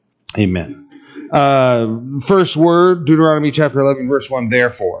Amen. First word, Deuteronomy chapter 11, verse 1,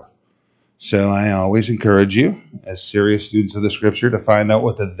 therefore. So I always encourage you, as serious students of the Scripture, to find out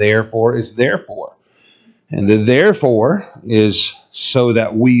what the therefore is there for. And the therefore is so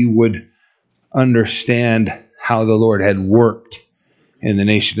that we would understand how the Lord had worked in the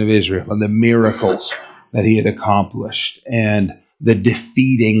nation of Israel and the miracles that he had accomplished and the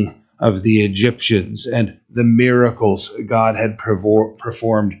defeating of the Egyptians and the miracles God had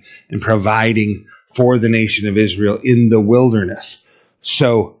performed in providing for the nation of Israel in the wilderness.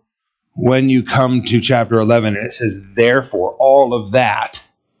 So when you come to chapter 11 and it says, therefore, all of that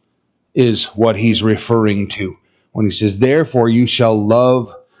is what he's referring to. When he says, therefore, you shall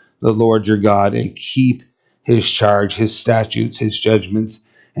love the Lord your God and keep his charge, his statutes, his judgments,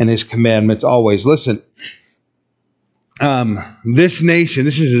 and his commandments always. Listen, this nation,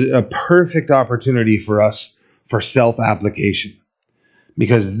 this is a perfect opportunity for us for self-application.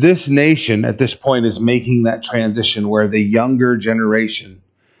 Because this nation at this point is making that transition where the younger generation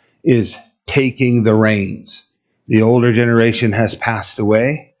is taking the reins. The older generation has passed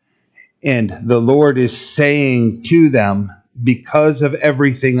away. And the Lord is saying to them, because of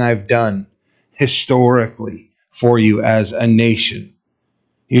everything I've done historically for you as a nation,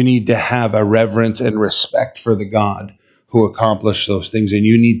 you need to have a reverence and respect for the God who accomplished those things. And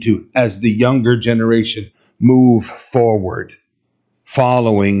you need to, as the younger generation, move forward,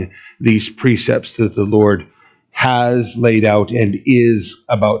 following these precepts that the Lord has laid out and is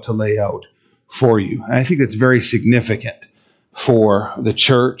about to lay out for you. And I think it's very significant for the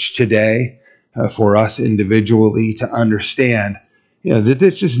church today, for us individually to understand, that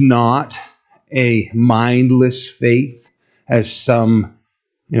this is not a mindless faith, as some,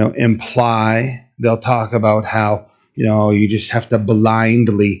 imply. They'll talk about how, you just have to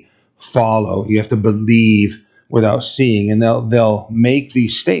blindly follow. You have to believe without seeing. And they'll make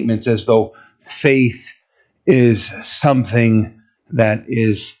these statements as though faith is something that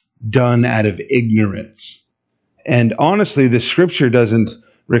is done out of ignorance. And honestly, the scripture doesn't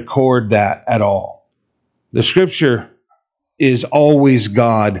record that at all. The scripture is always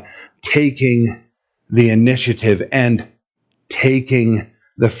God taking the initiative and taking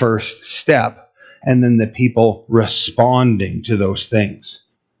the first step, and then the people responding to those things.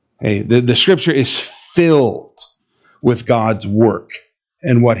 Okay? The scripture is filled with God's work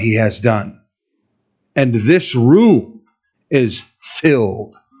and what he has done. And this room is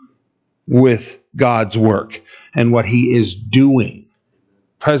filled with God's work and what he is doing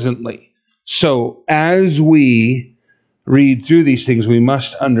presently. So as we read through these things, we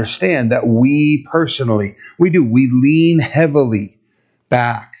must understand that we personally, we lean heavily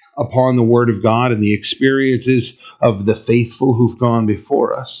back upon the Word of God and the experiences of the faithful who've gone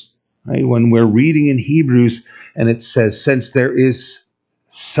before us. Right? When we're reading in Hebrews and it says, since there is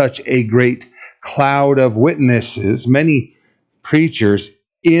such a great cloud of witnesses, many preachers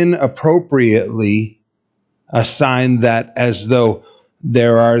inappropriately assign that as though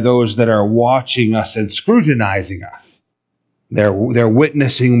there are those that are watching us and scrutinizing us. They're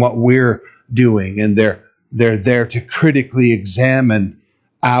witnessing what we're doing, and they're there to critically examine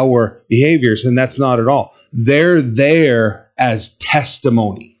our behaviors, and that's not at all. They're there as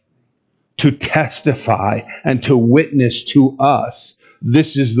testimony, to testify and to witness to us.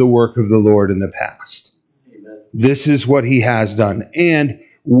 This is the work of the Lord in the past. Amen. This is what he has done, and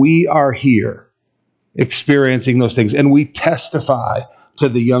we are here experiencing those things, and we testify to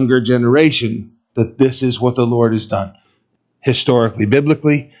the younger generation that this is what the Lord has done historically,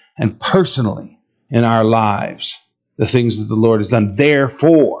 biblically, and personally in our lives, the things that the Lord has done.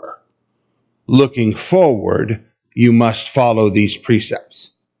 Therefore, looking forward, you must follow these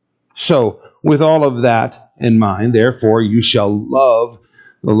precepts. So, with all of that in mind, therefore, you shall love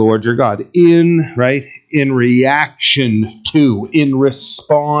the Lord your God in reaction to, in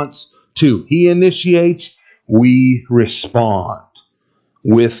response to. He initiates, we respond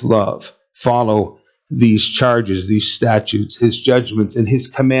with love. Follow these charges, these statutes, his judgments, and his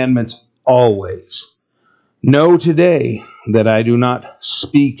commandments always. Know today that I do not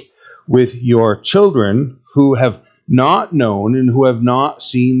speak with your children who have not known and who have not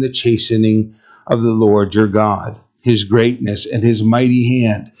seen the chastening of the Lord your God, his greatness and his mighty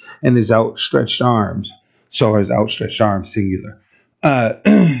hand and his outstretched arms. So his outstretched arms, singular.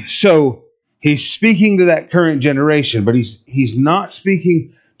 So he's speaking to that current generation, but he's not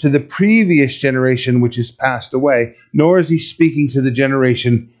speaking to the previous generation which has passed away, nor is he speaking to the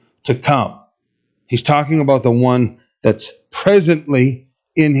generation to come. He's talking about the one that's presently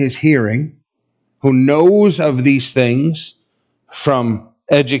in his hearing, who knows of these things from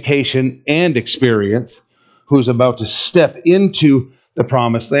education and experience, who's about to step into the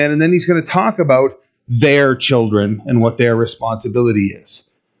promised land. And then he's going to talk about their children and what their responsibility is.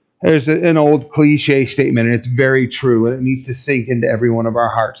 There's an old cliche statement, and it's very true, and it needs to sink into every one of our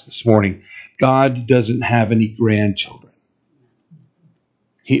hearts this morning. God doesn't have any grandchildren.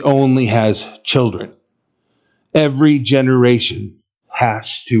 He only has children. Every generation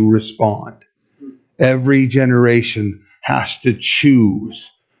has to respond. Every generation has to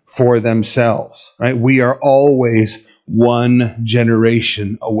choose for themselves, right? We are always one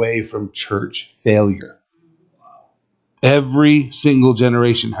generation away from church failure. Every single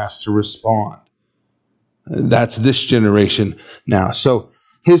generation has to respond. That's this generation now. So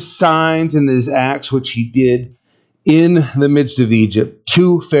his signs and his acts, which he did in the midst of Egypt,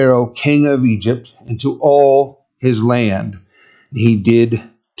 to Pharaoh, king of Egypt, and to all his land, he did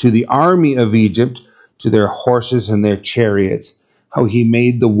to the army of Egypt, to their horses and their chariots, how he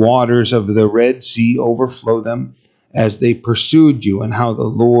made the waters of the Red Sea overflow them as they pursued you, and how the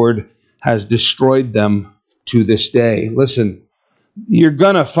Lord has destroyed them to this day. Listen, you're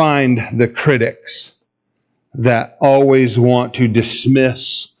going to find the critics that always want to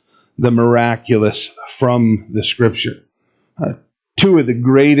dismiss the miraculous from the Scripture. Two of the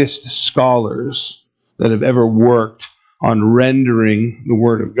greatest scholars that have ever worked on rendering the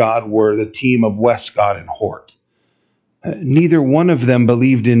Word of God were the team of Westcott and Hort. Neither one of them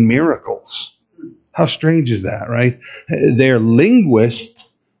believed in miracles. How strange is that, right? They're linguist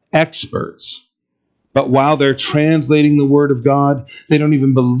experts. But while they're translating the Word of God, they don't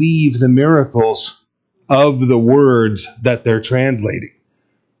even believe the miracles of the words that they're translating.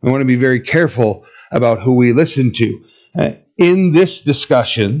 We want to be very careful about who we listen to. In this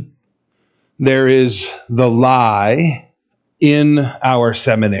discussion, there is the lie in our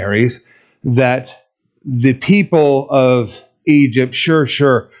seminaries that the people of Egypt,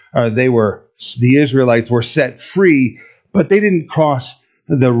 the Israelites were set free, but they didn't cross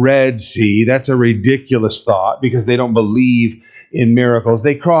the Red Sea. That's a ridiculous thought because they don't believe in miracles.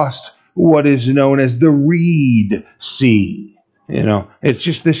 They crossed what is known as the Reed Sea. It's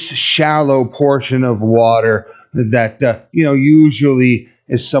just this shallow portion of water that, usually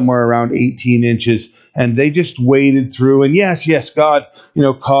is somewhere around 18 inches. And they just waded through. And yes, God,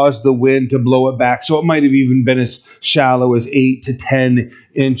 caused the wind to blow it back. So it might have even been as shallow as 8 to 10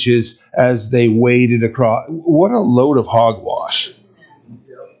 inches as they waded across. What a load of hogwash.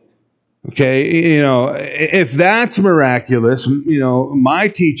 Okay, if that's miraculous, my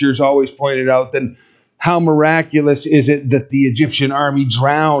teachers always pointed out, then how miraculous is it that the Egyptian army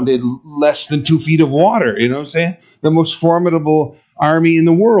drowned in less than 2 feet of water? You know what I'm saying? The most formidable army in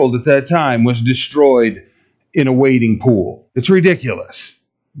the world at that time was destroyed in a wading pool. It's ridiculous.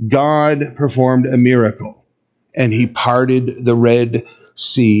 God performed a miracle, and he parted the Red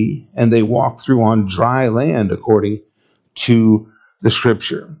Sea, and they walked through on dry land according to the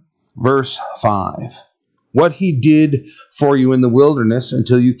Scripture. Verse 5, what he did for you in the wilderness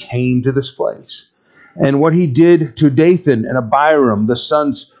until you came to this place, and what he did to Dathan and Abiram, the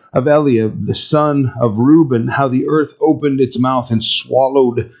sons of Eliab, the son of Reuben, how the earth opened its mouth and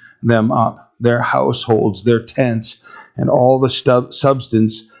swallowed them up, their households, their tents, and all the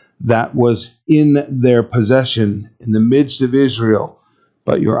substance that was in their possession in the midst of Israel.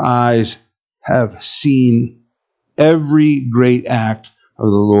 But your eyes have seen every great act of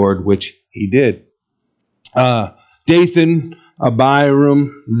the Lord which he did. Dathan,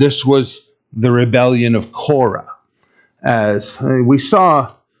 Abiram, this was the rebellion of Korah. As we saw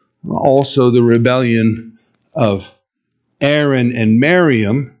also the rebellion of Aaron and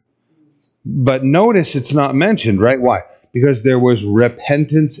Miriam, but notice it's not mentioned, right? Why? Because there was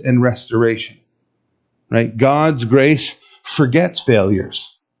repentance and restoration, right? God's grace forgets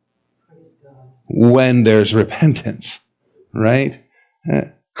failures when there's repentance, right?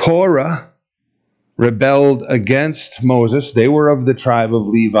 Korah rebelled against Moses. They were of the tribe of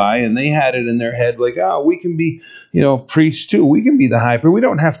Levi, and they had it in their head like, we can be, priests too. We can be the high priest. We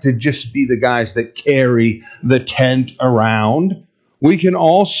don't have to just be the guys that carry the tent around. We can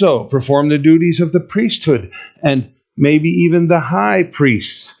also perform the duties of the priesthood and maybe even the high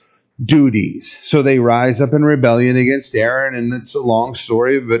priest's duties. So they rise up in rebellion against Aaron, and it's a long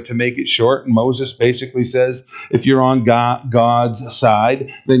story, but to make it short, Moses basically says, if you're on God's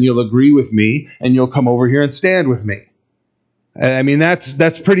side, then you'll agree with me and you'll come over here and stand with me. I mean,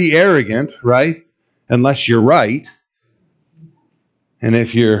 that's pretty arrogant, right? Unless you're right. And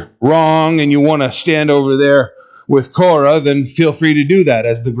if you're wrong and you want to stand over there with Korah, then feel free to do that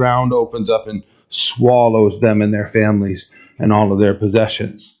as the ground opens up and swallows them and their families and all of their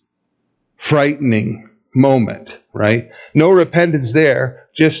possessions. Frightening moment, right? No repentance there,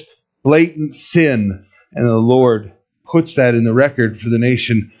 just blatant sin, and the Lord puts that in the record for the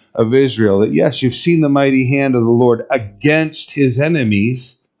nation of Israel, that yes, you've seen the mighty hand of the Lord against his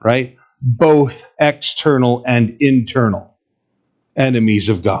enemies, right? Both external and internal enemies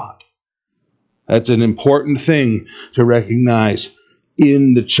of God. That's an important thing to recognize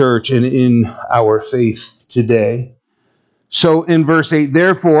in the church and in our faith today. So in verse 8,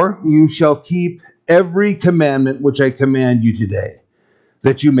 therefore you shall keep every commandment which I command you today,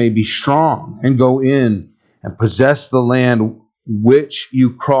 that you may be strong and go in and possess the land which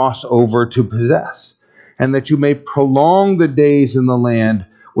you cross over to possess, and that you may prolong the days in the land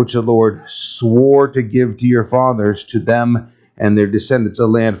which the Lord swore to give to your fathers, to them and their descendants, a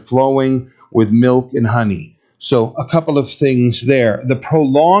land flowing with milk and honey. So a couple of things there. The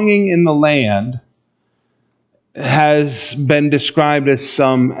prolonging in the land has been described as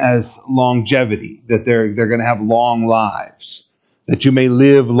longevity, that they're going to have long lives, that you may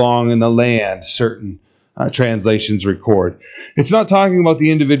live long in the land, certain translations record. It's not talking about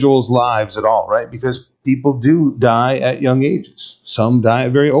the individual's lives at all, right? Because people do die at young ages. Some die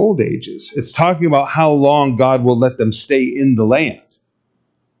at very old ages. It's talking about how long God will let them stay in the land.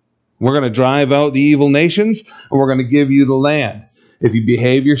 We're going to drive out the evil nations, and we're going to give you the land. If you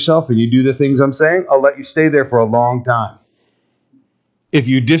behave yourself and you do the things I'm saying, I'll let you stay there for a long time. If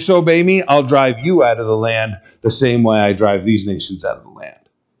you disobey me, I'll drive you out of the land the same way I drive these nations out of the land.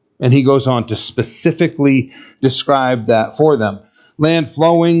 And he goes on to specifically describe that for them. Land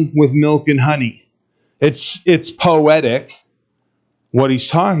flowing with milk and honey. It's poetic. What he's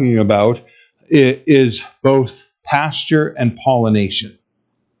talking about is both pasture and pollination.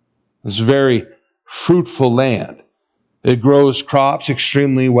 It's a very fruitful land. It grows crops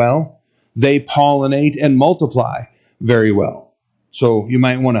extremely well. They pollinate and multiply very well. So you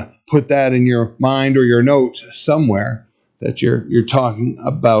might want to put that in your mind or your notes somewhere, that you're talking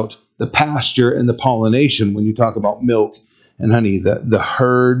about the pasture and the pollination when you talk about milk and honey, the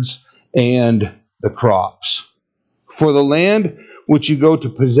herds and the crops. For the land which you go to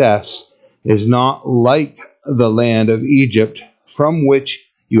possess is not like the land of Egypt, from which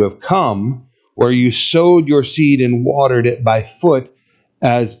you have come, where you sowed your seed and watered it by foot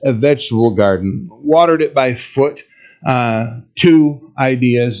as a vegetable garden. Watered it by foot. Two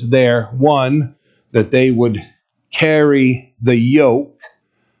ideas there. One, that they would carry the yoke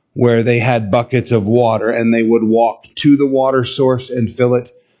where they had buckets of water, and they would walk to the water source and fill it,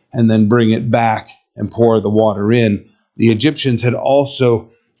 and then bring it back and pour the water in. The Egyptians had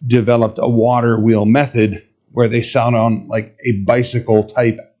also developed a water wheel method where they sat on like a bicycle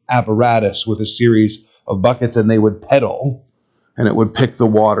type apparatus with a series of buckets, and they would pedal, and it would pick the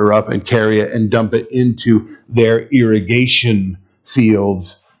water up and carry it and dump it into their irrigation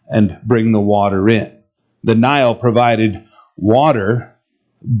fields and bring the water in. The Nile provided water,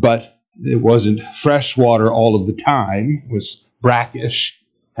 but it wasn't fresh water all of the time. It was brackish,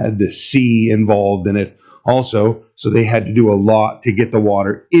 had the sea involved in it also, so they had to do a lot to get the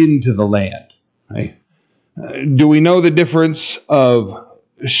water into the land. Right? Do we know the difference of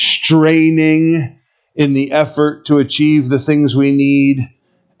straining in the effort to achieve the things we need,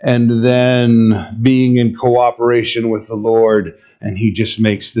 and then being in cooperation with the Lord, and he just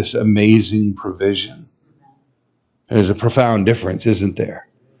makes this amazing provision? There's a profound difference, isn't there?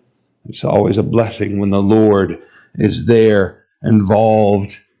 It's always a blessing when the Lord is there,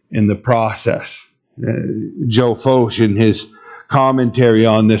 involved in the process. Joe Focht, in his commentary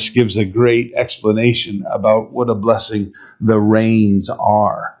on this, gives a great explanation about what a blessing the rains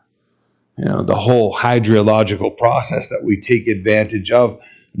are. You know, the whole hydrological process that we take advantage of,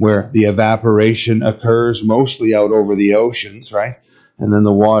 where the evaporation occurs mostly out over the oceans, right? And then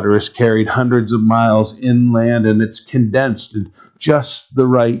the water is carried hundreds of miles inland, and it's condensed in just the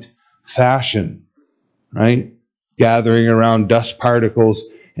right fashion, right? Gathering around dust particles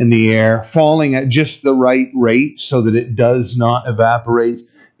in the air, falling at just the right rate so that it does not evaporate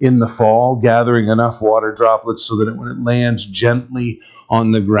in the fall, gathering enough water droplets so that when it lands gently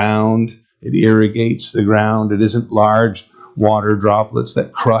on the ground, it irrigates the ground. It isn't large water droplets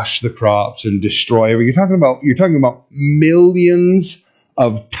that crush the crops and destroy everything. You're talking about millions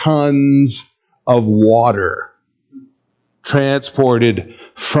of tons of water transported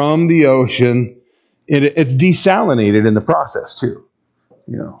from the ocean. It's desalinated in the process too.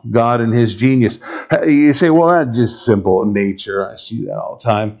 You know, God and his genius. You say, well, that's just simple nature. I see that all the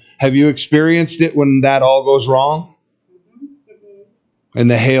time. Have you experienced it when that all goes wrong? And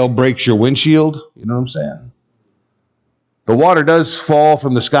the hail breaks your windshield? You know what I'm saying? The water does fall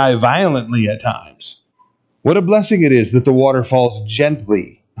from the sky violently at times. What a blessing it is that the water falls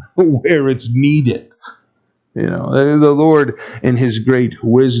gently where it's needed. You know, the Lord in his great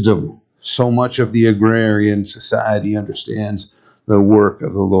wisdom So much of the agrarian society understands the work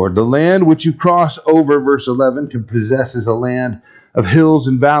of the Lord. The land which you cross over, verse 11, to possess is a land of hills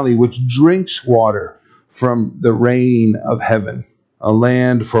and valley, which drinks water from the rain of heaven, a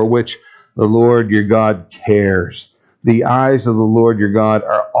land for which the Lord your God cares. The eyes of the Lord your God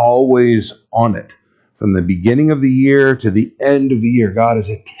are always on it. From the beginning of the year to the end of the year, God is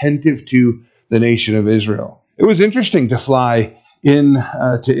attentive to the nation of Israel. It was interesting to fly in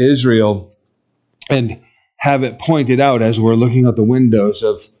to Israel and have it pointed out as we're looking out the windows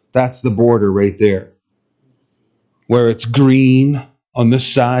of that's the border right there. Where it's green on this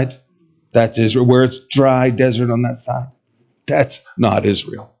side, that's Israel. Where it's dry desert on that side, that's not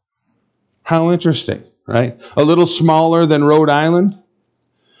Israel. How interesting, right? A little smaller than Rhode Island,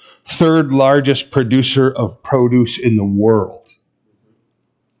 third largest producer of produce in the world,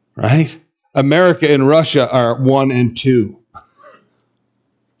 right? America and Russia are 1 and 2.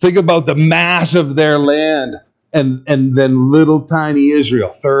 Think about the mass of their land, and then little tiny Israel,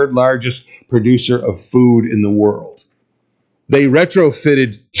 third largest producer of food in the world. They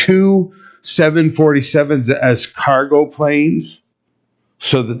retrofitted 2 747s as cargo planes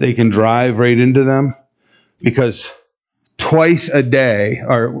so that they can drive right into them, because twice a day,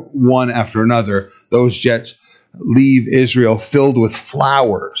 or one after another, those jets leave Israel filled with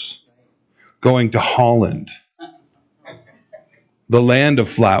flowers going to Holland. The land of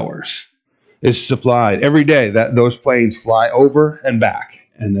flowers is supplied every day. That those planes fly over and back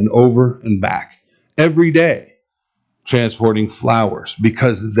and then over and back every day, transporting flowers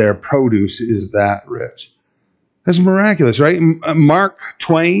because their produce is that rich. That's miraculous, right? Mark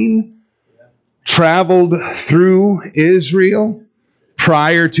Twain traveled through Israel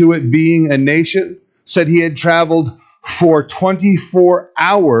prior to it being a nation, said he had traveled for 24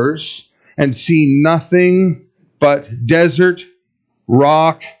 hours and seen nothing but desert,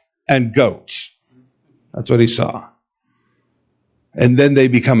 rock, and goats. That's what he saw. And then they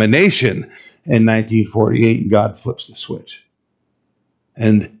become a nation in 1948, and God flips the switch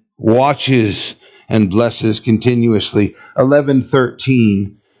and watches and blesses continuously.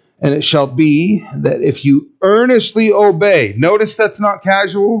 11:13, and it shall be that if you earnestly obey, notice that's not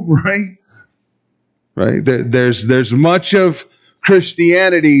casual, right? Right? There's much of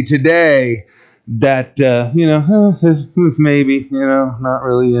Christianity today that maybe not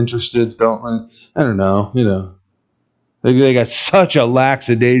really interested. I don't know. They got such a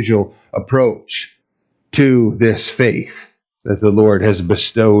lackadaisical approach to this faith that the Lord has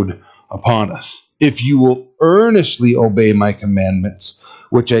bestowed upon us. If you will earnestly obey my commandments,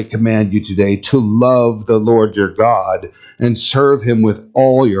 which I command you today, to love the Lord your God and serve him with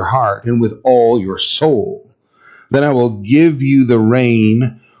all your heart and with all your soul, then I will give you the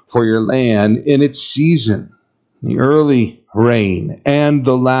rain for your land in its season, the early rain and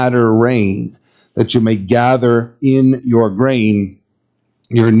the latter rain, that you may gather in your grain,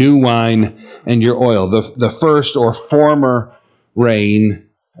 your new wine, and your oil. The first or former rain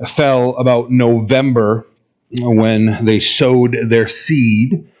fell about November when they sowed their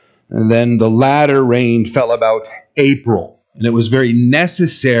seed, and then the latter rain fell about April. And it was very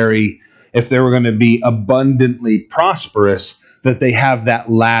necessary, if they were going to be abundantly prosperous, that they have that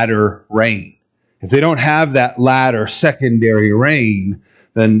latter rain. If they don't have that latter secondary rain,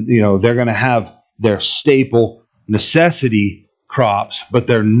 then they're going to have their staple necessity crops, but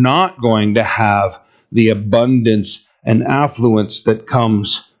they're not going to have the abundance and affluence that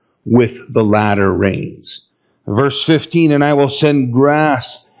comes with the latter rains. Verse 15, and I will send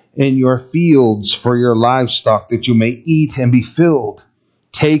grass in your fields for your livestock, that you may eat and be filled.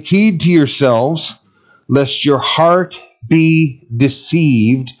 Take heed to yourselves, lest your heart be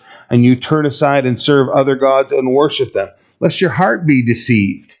deceived, and you turn aside and serve other gods and worship them. Lest your heart be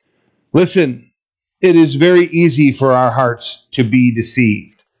deceived. Listen, it is very easy for our hearts to be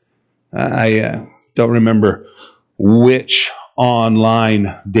deceived. I don't remember which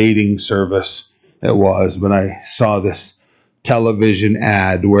online dating service it was, but I saw this television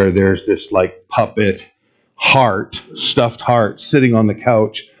ad where there's this like puppet heart, stuffed heart, sitting on the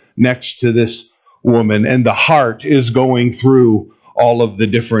couch next to this woman, and the heart is going through all of the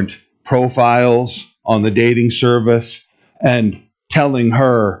different profiles on the dating service and telling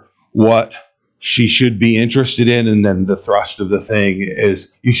her what she should be interested in, and then the thrust of the thing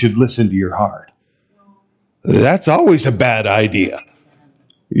is you should listen to your heart. That's always a bad idea.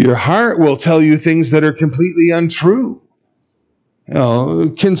 Your heart will tell you things that are completely untrue.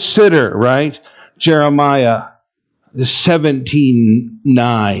 Consider, right? Jeremiah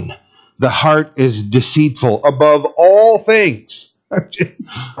 17:9. The heart is deceitful above all things.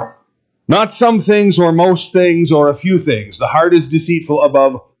 Not some things or most things or a few things. The heart is deceitful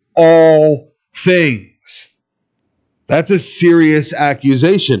above all things. That's a serious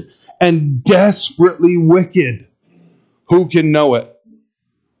accusation and desperately wicked. Who can know it?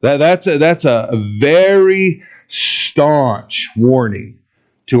 That's a very staunch warning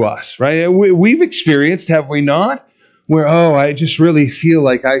to us, right? We've experienced, have we not? Where, I just really feel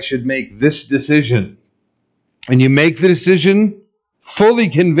like I should make this decision. And you make the decision fully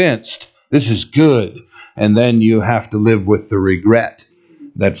convinced this is good. And then you have to live with the regret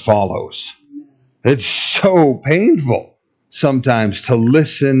that follows. It's so painful sometimes to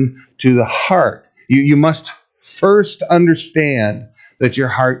listen to the heart. You must first understand that your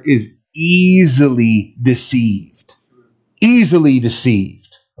heart is easily deceived. Easily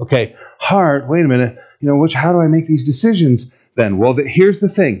deceived. Okay, heart, wait a minute. How do I make these decisions then? Well, here's the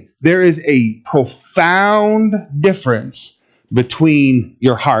thing. There is a profound difference between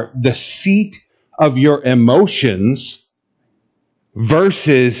your heart, the seat of your emotions,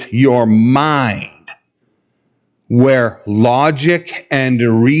 versus your mind, where logic and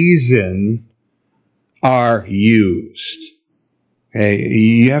reason are used. Okay,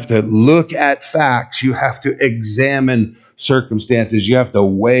 you have to look at facts. You have to examine circumstances. You have to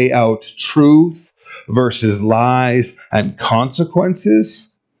weigh out truth versus lies and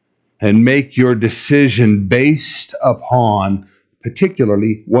consequences and make your decision based upon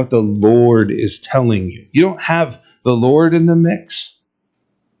particularly what the Lord is telling you. You don't have the Lord in the mix,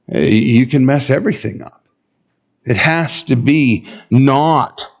 you can mess everything up. It has to be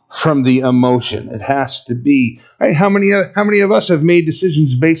not from the emotion. It has to be, right? How many of us have made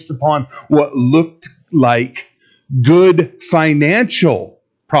decisions based upon what looked like good financial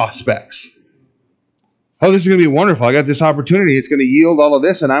prospects? Oh, this is going to be wonderful. I got this opportunity. It's going to yield all of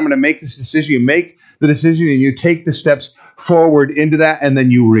this, and I'm going to make this decision. You make the decision, and you take the steps forward into that, and then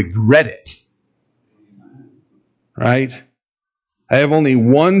you regret it. Right? I have only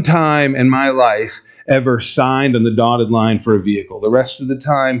one time in my life ever signed on the dotted line for a vehicle. The rest of the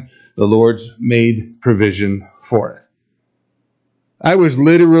time, the Lord's made provision for it. I was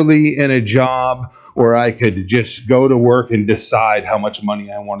literally in a job where I could just go to work and decide how much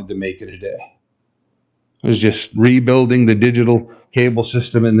money I wanted to make in a day. I was just rebuilding the digital cable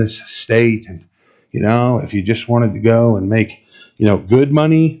system in this state. And, if you just wanted to go and make, good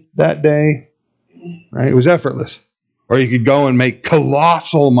money that day, right? It was effortless. Or you could go and make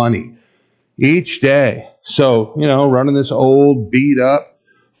colossal money each day. So, running this old, beat up,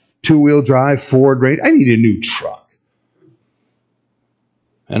 2-wheel drive Ford Ranger, I need a new truck.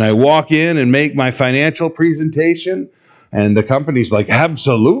 And I walk in and make my financial presentation, and the company's like,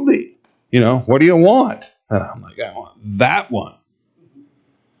 absolutely. What do you want? And I'm like, I want that one.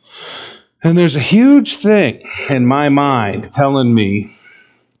 And there's a huge thing in my mind telling me,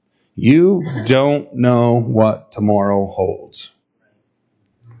 you don't know what tomorrow holds.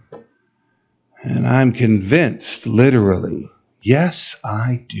 And I'm convinced, literally, yes,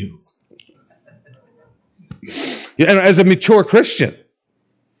 I do. And as a mature Christian,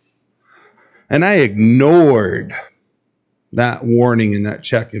 and I ignored that warning and that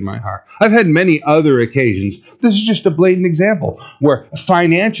check in my heart. I've had many other occasions. This is just a blatant example where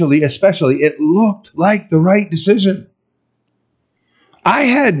financially, especially, it looked like the right decision. I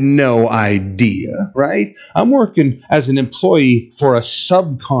had no idea, right? I'm working as an employee for a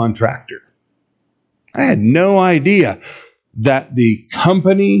subcontractor. I had no idea that the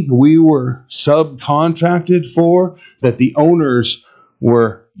company we were subcontracted for, that the owners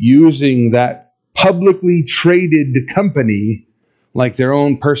were using that publicly traded company like their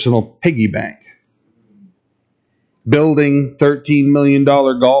own personal piggy bank. Building $13 million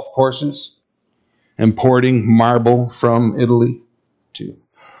golf courses, importing marble from Italy to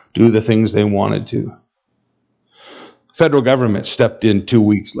do the things they wanted to. Federal government stepped in 2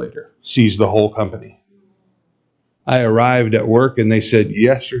 weeks later, seized the whole company. I arrived at work and they said,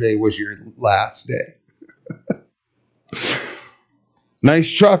 yesterday was your last day.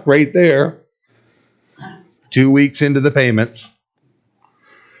 Nice truck right there. 2 weeks into the payments.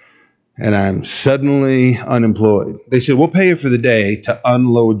 And I'm suddenly unemployed. They said, we'll pay you for the day to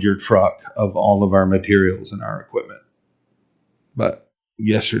unload your truck of all of our materials and our equipment. But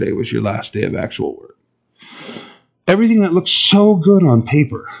yesterday was your last day of actual work. Everything that looked so good on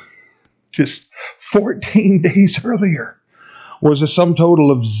paper, just 14 days earlier, was a sum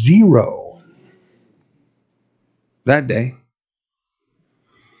total of 0 that day.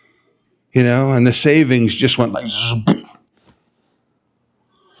 And the savings just went like zoom.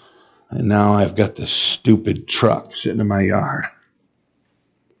 And now I've got this stupid truck sitting in my yard.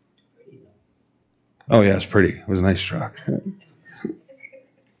 Oh yeah, it's pretty. It was a nice truck.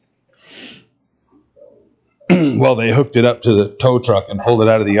 Well, they hooked it up to the tow truck and pulled it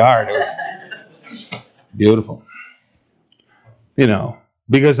out of the yard. It was beautiful.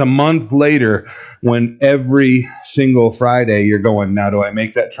 Because a month later, when every single Friday you're going, now do I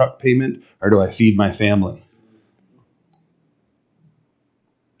make that truck payment or do I feed my family?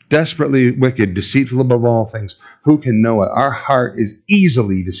 Desperately wicked, deceitful above all things. Who can know it? Our heart is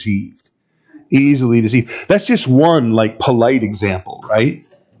easily deceived. Easily deceived. That's just one polite example, right?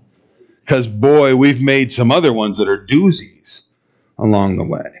 Because boy, we've made some other ones that are doozies along the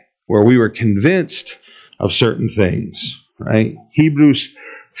way, where we were convinced of certain things, right? Hebrews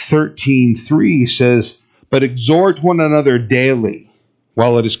 13:3 says, but exhort one another daily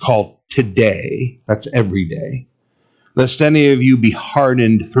while it is called today, that's every day, lest any of you be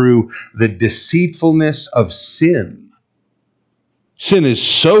hardened through the deceitfulness of sin. Sin is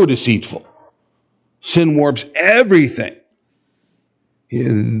so deceitful. Sin warps everything.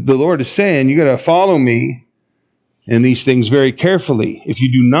 The Lord is saying, you got to follow me in these things very carefully. If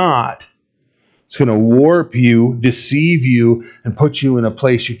you do not, it's going to warp you, deceive you, and put you in a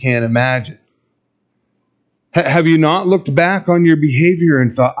place you can't imagine. Have you not looked back on your behavior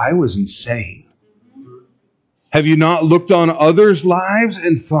and thought, I was insane? Have you not looked on others' lives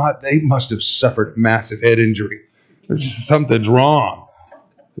and thought they must have suffered a massive head injury? There's just something's wrong.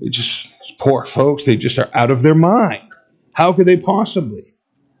 Poor folks, they just are out of their mind. How could they possibly?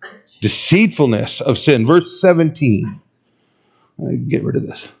 Deceitfulness of sin. Verse 17. Get rid of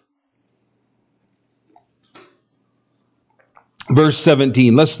this. Verse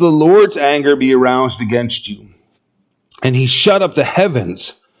 17. Lest the Lord's anger be aroused against you, and he shut up the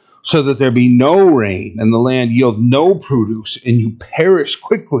heavens, so that there be no rain, and the land yield no produce, and you perish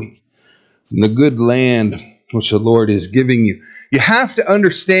quickly from the good land which the Lord is giving you. You have to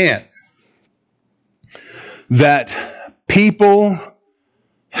understand that people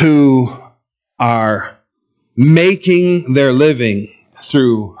who are making their living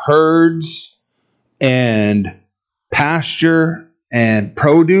through herds and pasture and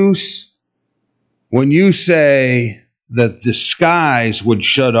produce, when you say that the skies would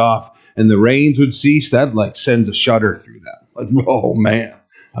shut off and the rains would cease, that sends a shudder through that. Oh man,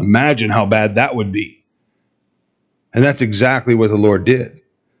 imagine how bad that would be. And that's exactly what the Lord did.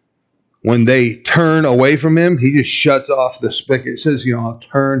 When they turn away from him, he just shuts off the spigot. It says, I'll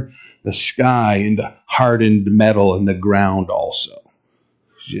turn the sky into hardened metal and the ground also.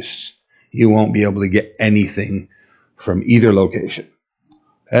 You won't be able to get anything from either location.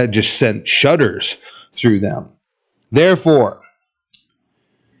 That just sent shudders through them. Therefore,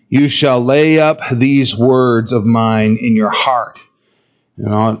 you shall lay up these words of mine in your heart,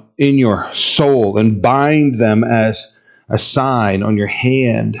 in your soul, and bind them as a sign on your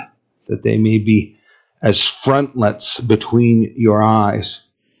hand, that they may be as frontlets between your eyes.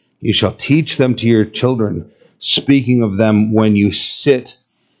 You shall teach them to your children, speaking of them when you sit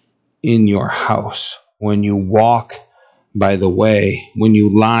in your house, when you walk by the way, when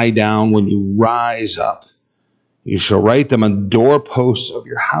you lie down, when you rise up. You shall write them on the doorposts of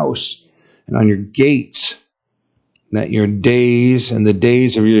your house and on your gates, that your days and the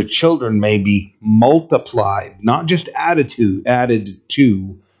days of your children may be multiplied, not just added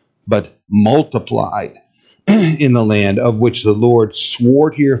to, but multiplied in the land of which the Lord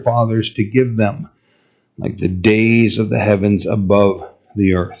swore to your fathers to give them, like the days of the heavens above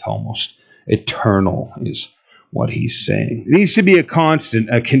the earth. Almost eternal is what he's saying. It needs to be a constant,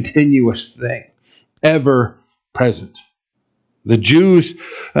 a continuous thing, ever present. The Jews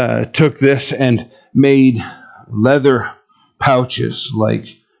took this and made leather pouches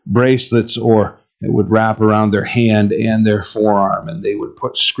like bracelets, or it would wrap around their hand and their forearm, and they would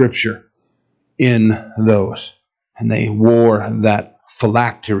put scripture in those. And they wore that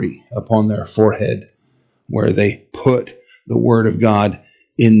phylactery upon their forehead, where they put the word of God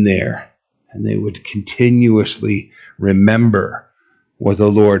in there, and they would continuously remember what the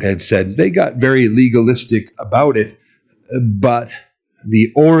Lord had said. They got very legalistic about it, but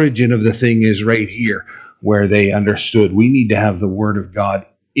the origin of the thing is right here, where they understood we need to have the word of God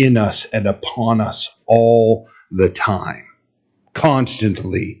in us and upon us all the time,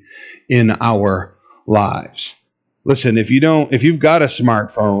 constantly in our lives. Listen, if you've got a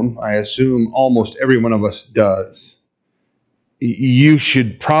smartphone, I assume almost every one of us does, you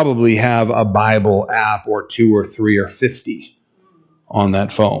should probably have a Bible app or 2 or 3 or 50 on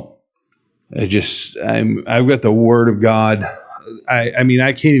that phone. I've got the Word of God. I mean,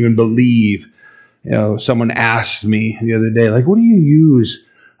 I can't even believe, someone asked me the other day, what do you use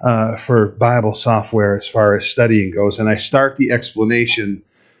for Bible software as far as studying goes? And I start the explanation,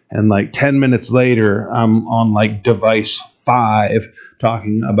 And like 10 minutes later, I'm on like device 5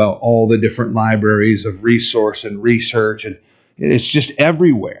 talking about all the different libraries of resource and research. And it's just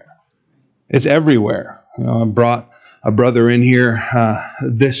everywhere. It's everywhere. I brought a brother in here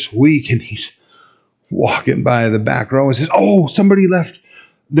this week, and he's walking by the back row and says, "Oh, somebody left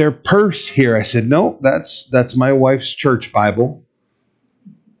their purse here." I said, "No, that's my wife's church Bible."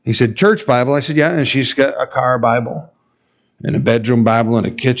 He said, "Church Bible?" I said, "Yeah." And she's got a car Bible and a bedroom Bible and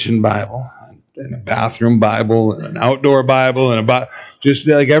a kitchen Bible and a bathroom Bible and an outdoor Bible and just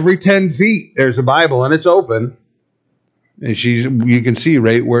like every 10 feet there's a Bible, and it's open. And you can see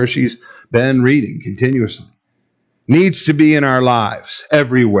right where she's been reading continuously. Needs to be in our lives,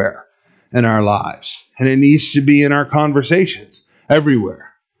 everywhere in our lives. And it needs to be in our conversations,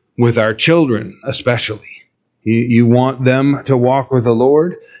 everywhere, with our children especially. You want them to walk with the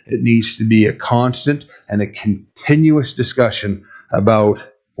Lord, it needs to be a constant and a continuous discussion about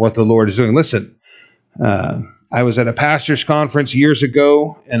what the Lord is doing. Listen, I was at a pastor's conference years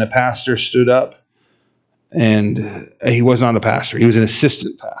ago, and a pastor stood up, and he was not a pastor. He was an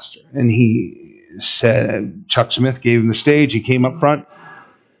assistant pastor. And he said, Chuck Smith gave him the stage. He came up front,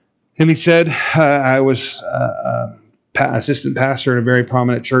 and he said, I was assistant pastor in a very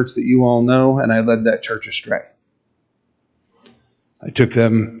prominent church that you all know, and I led that church astray. I took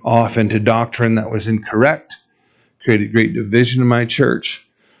them off into doctrine that was incorrect, created great division in my church,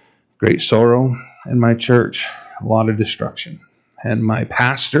 great sorrow in my church, a lot of destruction. And my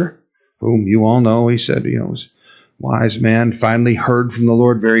pastor, whom you all know, he said, was a wise man, finally heard from the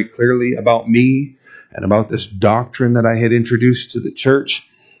Lord very clearly about me and about this doctrine that I had introduced to the church.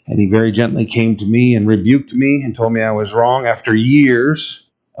 And he very gently came to me and rebuked me and told me I was wrong after years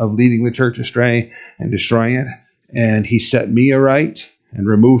of leading the church astray and destroying it. And he set me aright and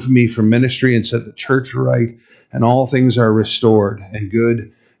removed me from ministry and set the church aright. And all things are restored and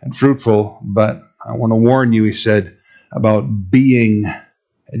good and fruitful. But I want to warn you, he said, about being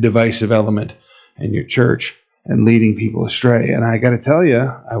a divisive element in your church and leading people astray. And I got to tell you,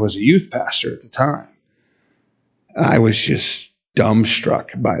 I was a youth pastor at the time. I was just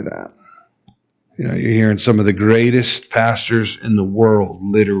dumbstruck by that. You're hearing some of the greatest pastors in the world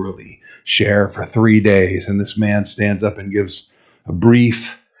literally share for 3 days, and this man stands up and gives a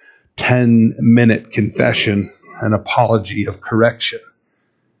brief 10-minute confession, an apology of correction.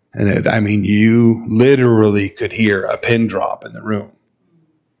 And you literally could hear a pin drop in the room.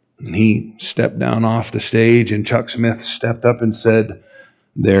 And he stepped down off the stage, and Chuck Smith stepped up and said,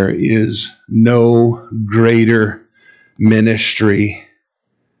 "There is no greater ministry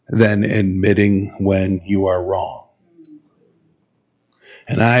than admitting when you are wrong."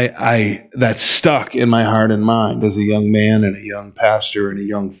 And I that stuck in my heart and mind as a young man and a young pastor and a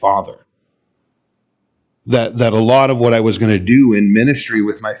young father. That a lot of what I was going to do in ministry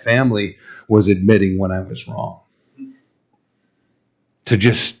with my family was admitting when I was wrong. To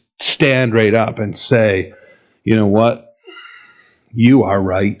just stand right up and say, "You know what? You are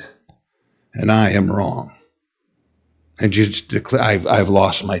right and I am wrong." And just declare, I've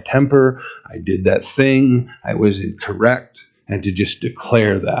lost my temper. I did that thing. I was incorrect. And to just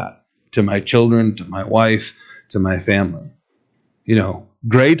declare that to my children, to my wife, to my family.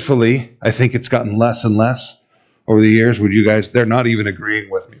 Gratefully, I think it's gotten less and less over the years. They're not even agreeing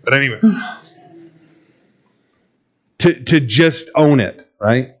with me. But anyway, to just own it,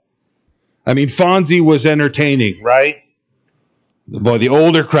 right? Fonzie was entertaining, right? Boy, the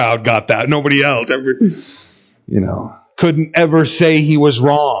older crowd got that. Nobody else ever, couldn't ever say he was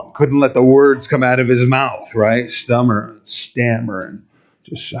wrong. Couldn't let the words come out of his mouth, right? Stammer, and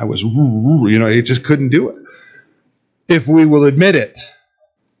just, I was, he just couldn't do it. If we will admit it,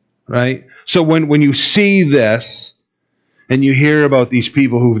 right? So when you see this and you hear about these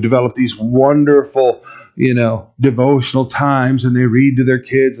people who've developed these wonderful, devotional times, and they read to their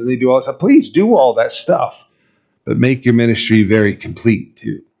kids and they do all that stuff, please do all that stuff, but make your ministry very complete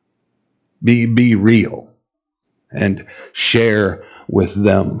too. Be real. And share with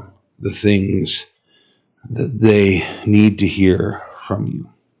them the things that they need to hear from you.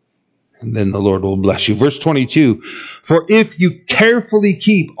 And then the Lord will bless you. Verse 22, "For if you carefully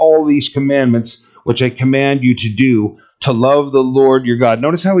keep all these commandments, which I command you to do, to love the Lord your God."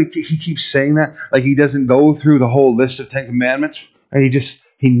 Notice how he keeps saying that? Like he doesn't go through the whole list of 10 commandments. And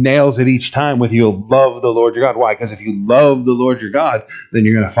he nails it each time with, "You'll love the Lord your God." Why? Because if you love the Lord your God, then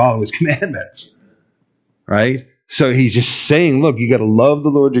you're going to follow his commandments. Right? So he's just saying, look, you got to love the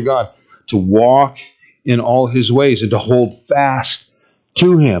Lord your God, to walk in all his ways and to hold fast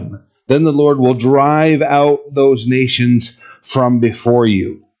to him. Then the Lord will drive out those nations from before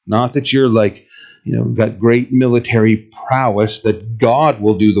you. Not that you're like got great military prowess, that God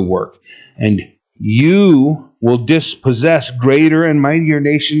will do the work. And you will dispossess greater and mightier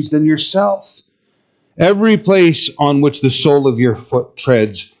nations than yourself. Every place on which the sole of your foot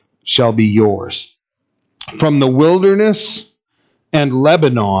treads shall be yours. From the wilderness and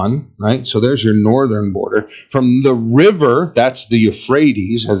Lebanon, right? So there's your northern border. From the river, that's the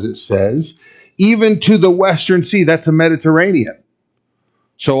Euphrates, as it says, even to the western sea, that's the Mediterranean.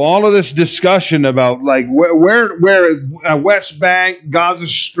 So all of this discussion about like where West Bank, Gaza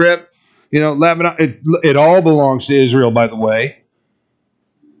Strip, Lebanon, it all belongs to Israel, by the way,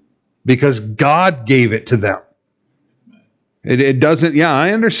 because God gave it to them. It doesn't. Yeah,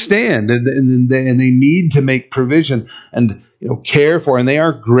 I understand, and they need to make provision and care for, and they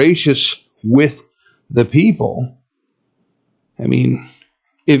are gracious with the people. I mean,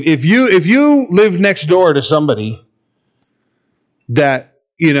 if you live next door to somebody that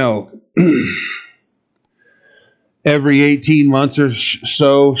every 18 months or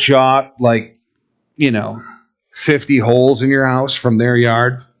so shot 50 holes in your house from their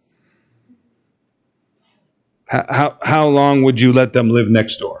yard, how long would you let them live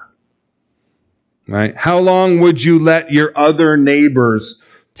next door? Right? How long would you let your other neighbors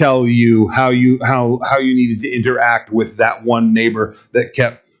tell you how you needed to interact with that one neighbor that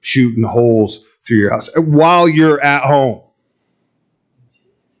kept shooting holes through your house while you're at home?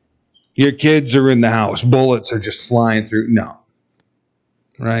 Your kids are in the house. Bullets are just flying through. No.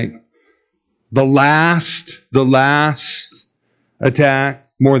 Right? The last attack,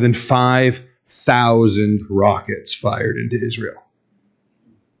 more than 5,000 rockets fired into Israel.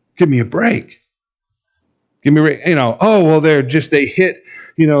 Give me a break. Give me a break. They hit,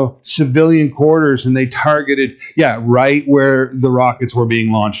 civilian quarters, and they targeted, right where the rockets were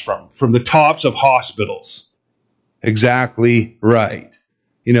being launched from the tops of hospitals. Exactly right.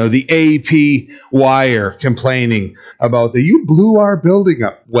 The AP wire complaining about that you blew our building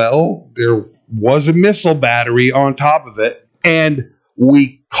up. Well, there was a missile battery on top of it, and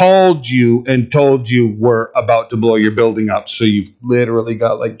we called you and told you we're about to blow your building up. So you've literally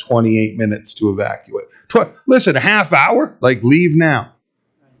got like 28 minutes to evacuate. Listen, a half hour? Like, leave now.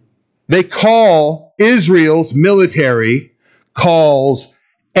 They call, Israel's military calls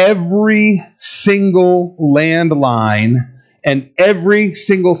every single landline and every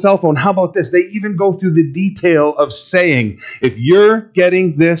single cell phone. How about this? They even go through the detail of saying, if you're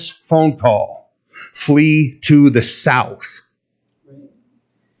getting this phone call, flee to the south.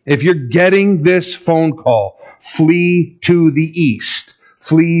 If you're getting this phone call, flee to the east,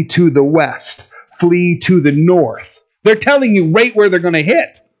 flee to the west, flee to the north. They're telling you right where they're going to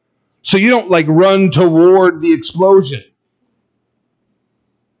hit. So you don't run toward the explosion.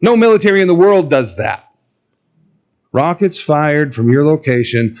 No military in the world does that. Rockets fired from your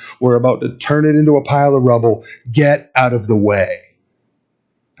location. We're about to turn it into a pile of rubble. Get out of the way.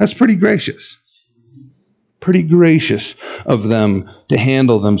 That's pretty gracious. Pretty gracious of them to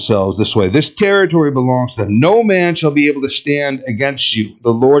handle themselves this way. This territory belongs to them. No man shall be able to stand against you.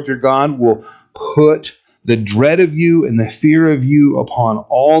 The Lord your God will put the dread of you and the fear of you upon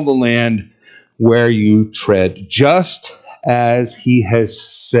all the land where you tread, just as he has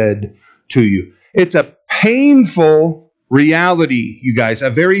said to you. It's a painful reality, you guys, a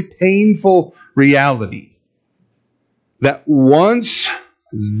very painful reality that once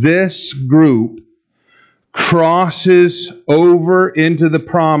this group crosses over into the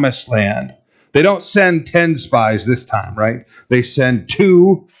promised land, they don't send 10 spies this time, right? They send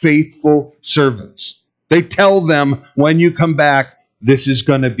 2 faithful servants. They tell them, when you come back, this is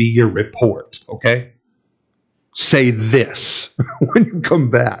going to be your report, okay? Say this when you come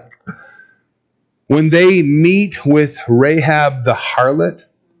back. When they meet with Rahab the harlot,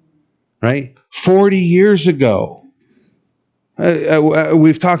 right? 40 years ago,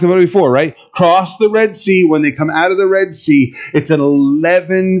 we've talked about it before, right? Cross the Red Sea. When they come out of the Red Sea, it's an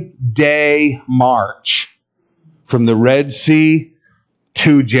 11-day march from the Red Sea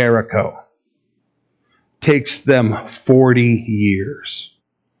to Jericho. Takes them 40 years.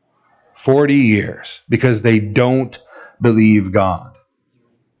 40 years, because they don't believe God.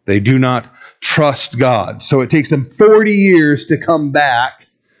 They do not trust God. So it takes them 40 years to come back.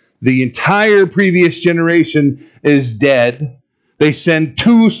 The entire previous generation is dead. They send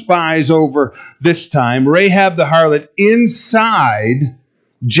 2 spies over this time. Rahab the harlot inside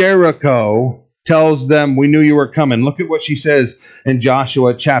Jericho tells them, we knew you were coming. Look at what she says in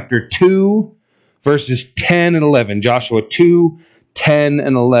Joshua chapter 2, verses 10 and 11. Joshua 2, 10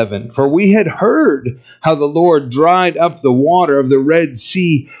 and 11. For we had heard how the Lord dried up the water of the Red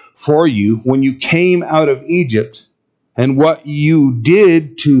Sea for you when you came out of Egypt, and what you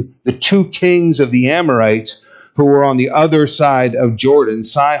did to the two kings of the Amorites who were on the other side of Jordan,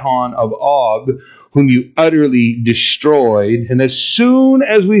 Sihon of Og, whom you utterly destroyed. And as soon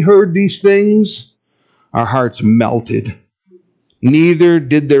as we heard these things, our hearts melted. Neither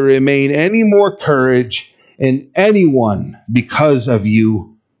did there remain any more courage in anyone because of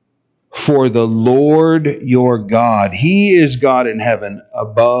you. For the Lord your God, He is God in heaven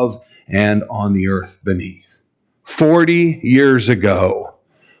above and on the earth beneath. 40 years ago,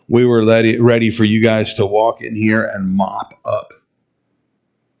 we were ready for you guys to walk in here and mop up.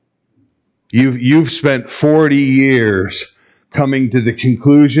 You've spent 40 years coming to the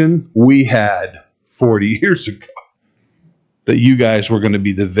conclusion we had 40 years ago that you guys were going to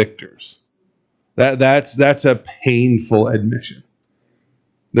be the victors. That's a painful admission.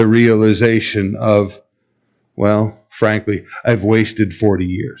 The realization of, well, frankly, I've wasted 40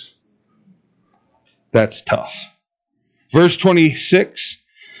 years. That's tough. Verse 26,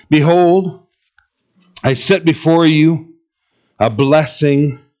 behold, I set before you a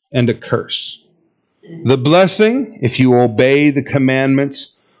blessing and a curse. The blessing, if you obey the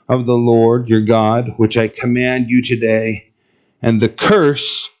commandments of the Lord your God, which I command you today, and the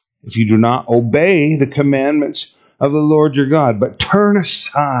curse, if you do not obey the commandments of the Lord your God, but turn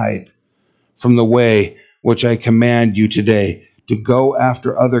aside from the way which I command you today, to go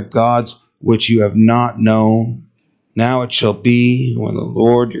after other gods which you have not known. Now it shall be, when the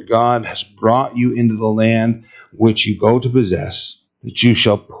Lord your God has brought you into the land which you go to possess, that you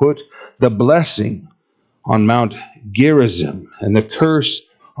shall put the blessing on Mount Gerizim and the curse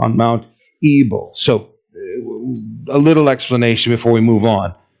on Mount Ebal. So, a little explanation before we move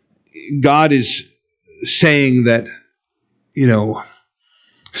on. God is saying that,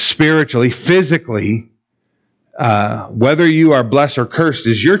 spiritually, physically, whether you are blessed or cursed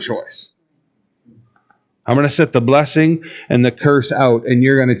is your choice. I'm going to set the blessing and the curse out, and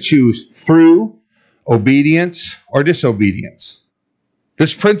you're going to choose through obedience or disobedience.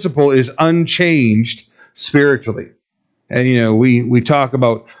 This principle is unchanged spiritually. And, we talk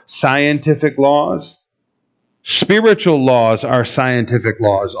about scientific laws. Spiritual laws are scientific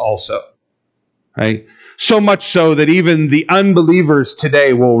laws also. Right? So much so that even the unbelievers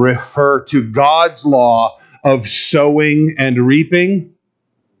today will refer to God's law of sowing and reaping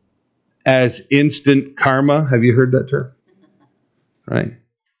as instant karma. Have you heard that term? Right?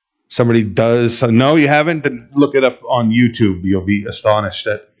 Somebody does. No, you haven't? Then look it up on YouTube. You'll be astonished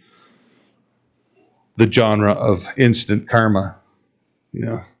at the genre of instant karma.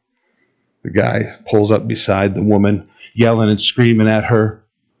 The guy pulls up beside the woman, yelling and screaming at her.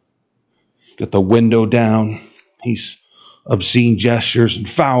 He's got the window down. He's obscene gestures and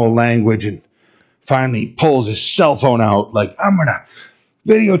foul language, and finally pulls his cell phone out like, I'm going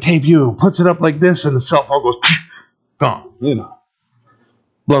to videotape you. Puts it up like this, and the cell phone goes, gone.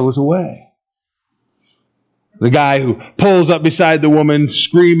 Blows away. The guy who pulls up beside the woman,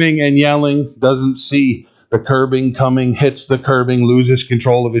 screaming and yelling, doesn't see the curbing coming, hits the curbing, loses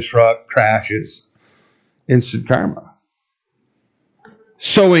control of his truck, crashes. Instant karma.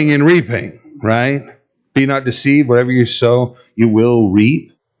 Sowing and reaping, right? Be not deceived. Whatever you sow, you will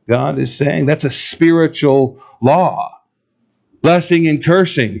reap. God is saying that's a spiritual law. Blessing and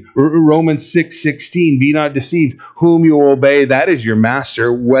cursing. Romans 6:16. Be not deceived. Whom you obey, that is your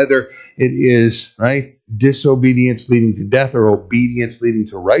master, whether it is, right, disobedience leading to death or obedience leading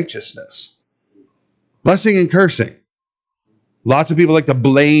to righteousness. Blessing and cursing. Lots of people like to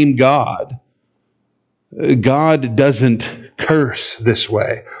blame God. God doesn't curse this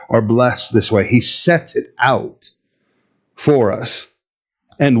way or bless this way. He sets it out for us.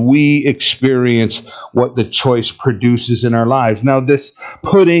 And we experience what the choice produces in our lives. Now, this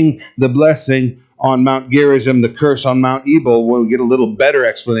putting the blessing on Mount Gerizim, the curse on Mount Ebal, we'll get a little better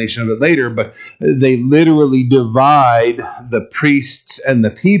explanation of it later, but they literally divide the priests and the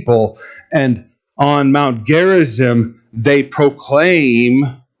people. And on Mount Gerizim, they proclaim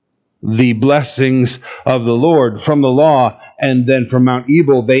the blessings of the Lord from the law. And then from Mount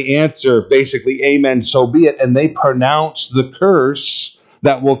Ebal, they answer basically, amen, so be it. And they pronounce the curse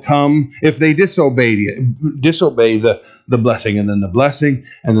that will come if they disobey the blessing, and then the blessing,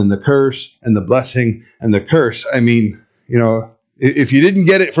 and then the curse, and the blessing, and the curse. I mean, if you didn't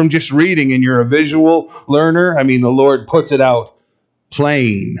get it from just reading and you're a visual learner, I mean, the Lord puts it out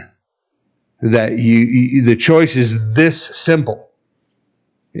plain that the choice is this simple.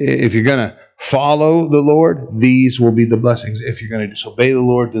 If you're going to follow the Lord, these will be the blessings. If you're going to disobey the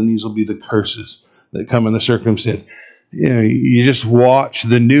Lord, then these will be the curses that come in the circumstance. You just watch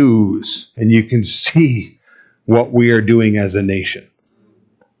the news and you can see what we are doing as a nation.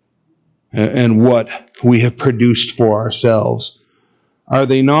 and what we have produced for ourselves. Are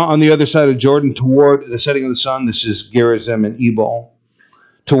they not on the other side of Jordan toward the setting of the sun? This is Gerizim and Ebal.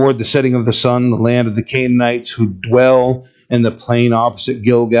 Toward the setting of the sun, the land of the Canaanites who dwell in the plain opposite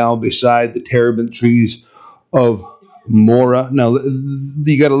Gilgal beside the terebinth trees of Morah. Now,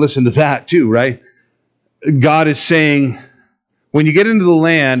 you got to listen to that too, right? God is saying, when you get into the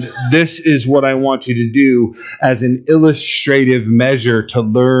land, this is what I want you to do as an illustrative measure to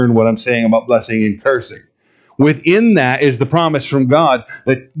learn what I'm saying about blessing and cursing. Within that is the promise from God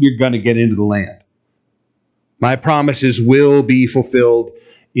that you're going to get into the land. My promises will be fulfilled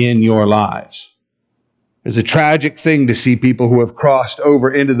in your lives. It's a tragic thing to see people who have crossed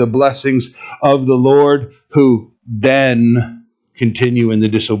over into the blessings of the Lord who then continue in the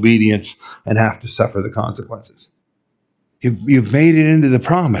disobedience and have to suffer the consequences. You've made it into the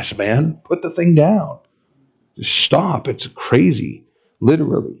promise, man. Put the thing down. Just stop. It's crazy,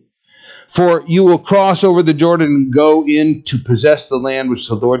 literally. For you will cross over the Jordan and go in to possess the land which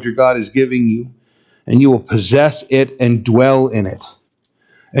the Lord your God is giving you, and you will possess it and dwell in it.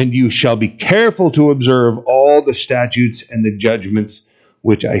 And you shall be careful to observe all the statutes and the judgments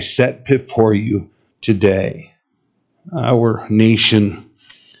which I set before you today. Our nation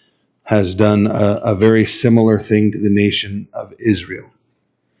has done a very similar thing to the nation of Israel.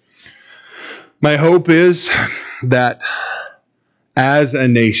 My hope is that as a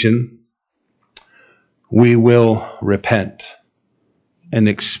nation, we will repent and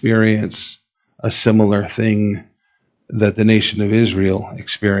experience a similar thing that the nation of Israel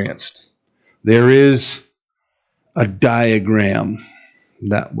experienced. There is a diagram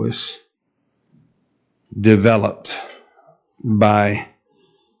that was developed by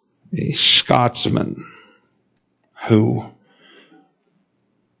a Scotsman who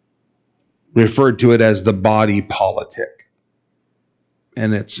referred to it as the body politic.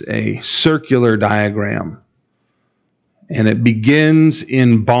 And it's a circular diagram. And it begins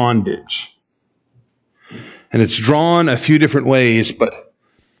in bondage. And it's drawn a few different ways, but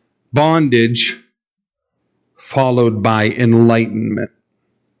bondage followed by enlightenment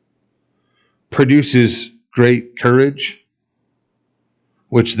produces great courage,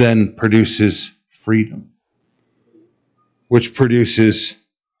 which then produces freedom, which produces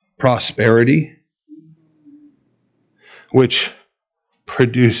prosperity, which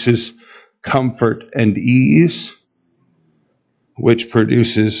produces comfort and ease, which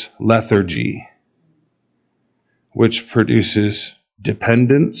produces lethargy, which produces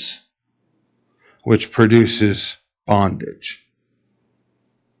dependence, which produces bondage.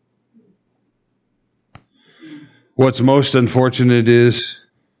 What's most unfortunate is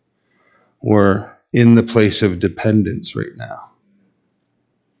we're in the place of dependence right now.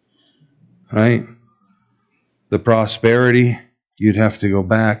 Right? The prosperity, you'd have to go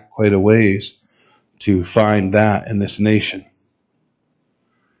back quite a ways to find that in this nation.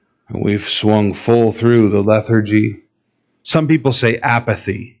 And we've swung full through the lethargy. Some people say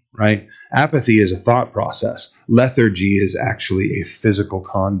apathy, right? Apathy is a thought process. Lethargy is actually a physical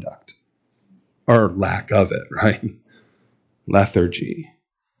conduct, or lack of it, right? Lethargy.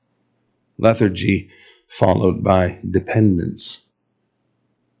 Lethargy followed by dependence.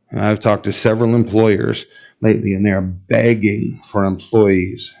 I've talked to several employers lately, and they're begging for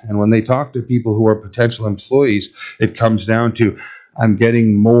employees. And when they talk to people who are potential employees, it comes down to, I'm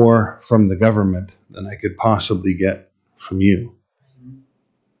getting more from the government than I could possibly get from you.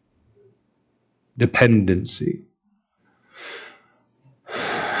 Dependency.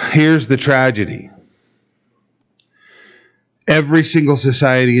 Here's the tragedy. Every single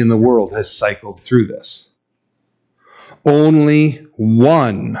society in the world has cycled through this. Only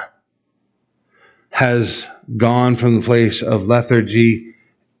one has gone from the place of lethargy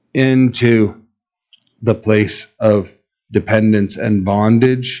into the place of dependence and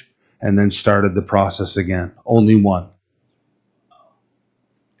bondage, and then started the process again. Only one.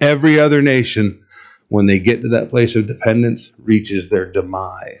 Every other nation, when they get to that place of dependence, reaches their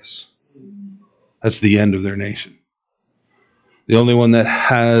demise. That's the end of their nation. The only one that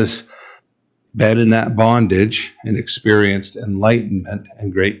has been in that bondage and experienced enlightenment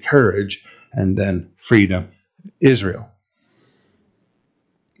and great courage and then freedom, Israel.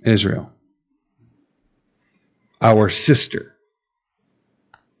 Israel. Our sister,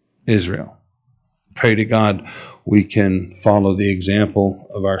 Israel. Pray to God we can follow the example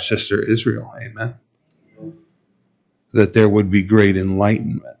of our sister Israel. Amen. That there would be great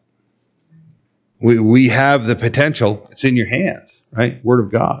enlightenment. We have the potential. It's in your hands, right? Word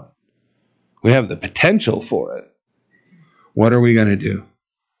of God. We have the potential for it. What are we going to do?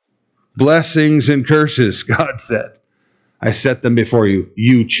 Blessings and curses, God said. I set them before you.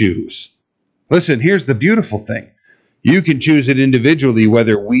 You choose. Listen, here's the beautiful thing. You can choose it individually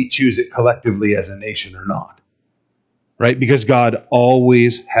whether we choose it collectively as a nation or not. Right? Because God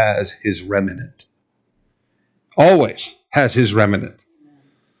always has his remnant. Always has his remnant.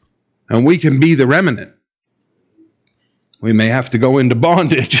 And we can be the remnant. We may have to go into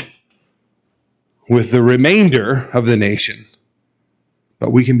bondage with the remainder of the nation,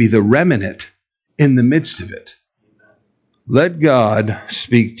 but we can be the remnant in the midst of it. Let God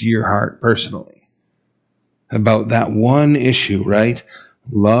speak to your heart personally about that one issue, right?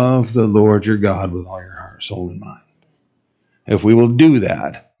 Love the Lord your God with all your heart, soul, and mind. If we will do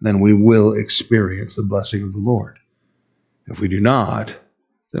that, then we will experience the blessing of the Lord. If we do not,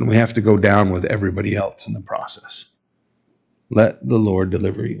 then we have to go down with everybody else in the process. Let the Lord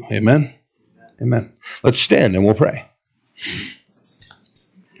deliver you. Amen? Amen. Let's stand and we'll pray.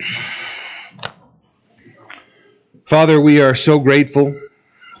 Father, we are so grateful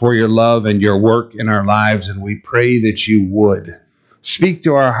for your love and your work in our lives, and we pray that you would speak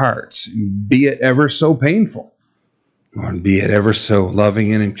to our hearts, be it ever so painful, or be it ever so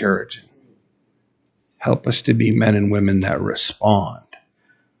loving and encouraging. Help us to be men and women that respond,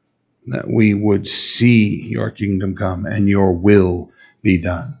 that we would see your kingdom come and your will be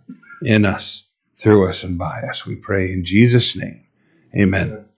done in us, through us, and by us. We pray in Jesus' name. Amen.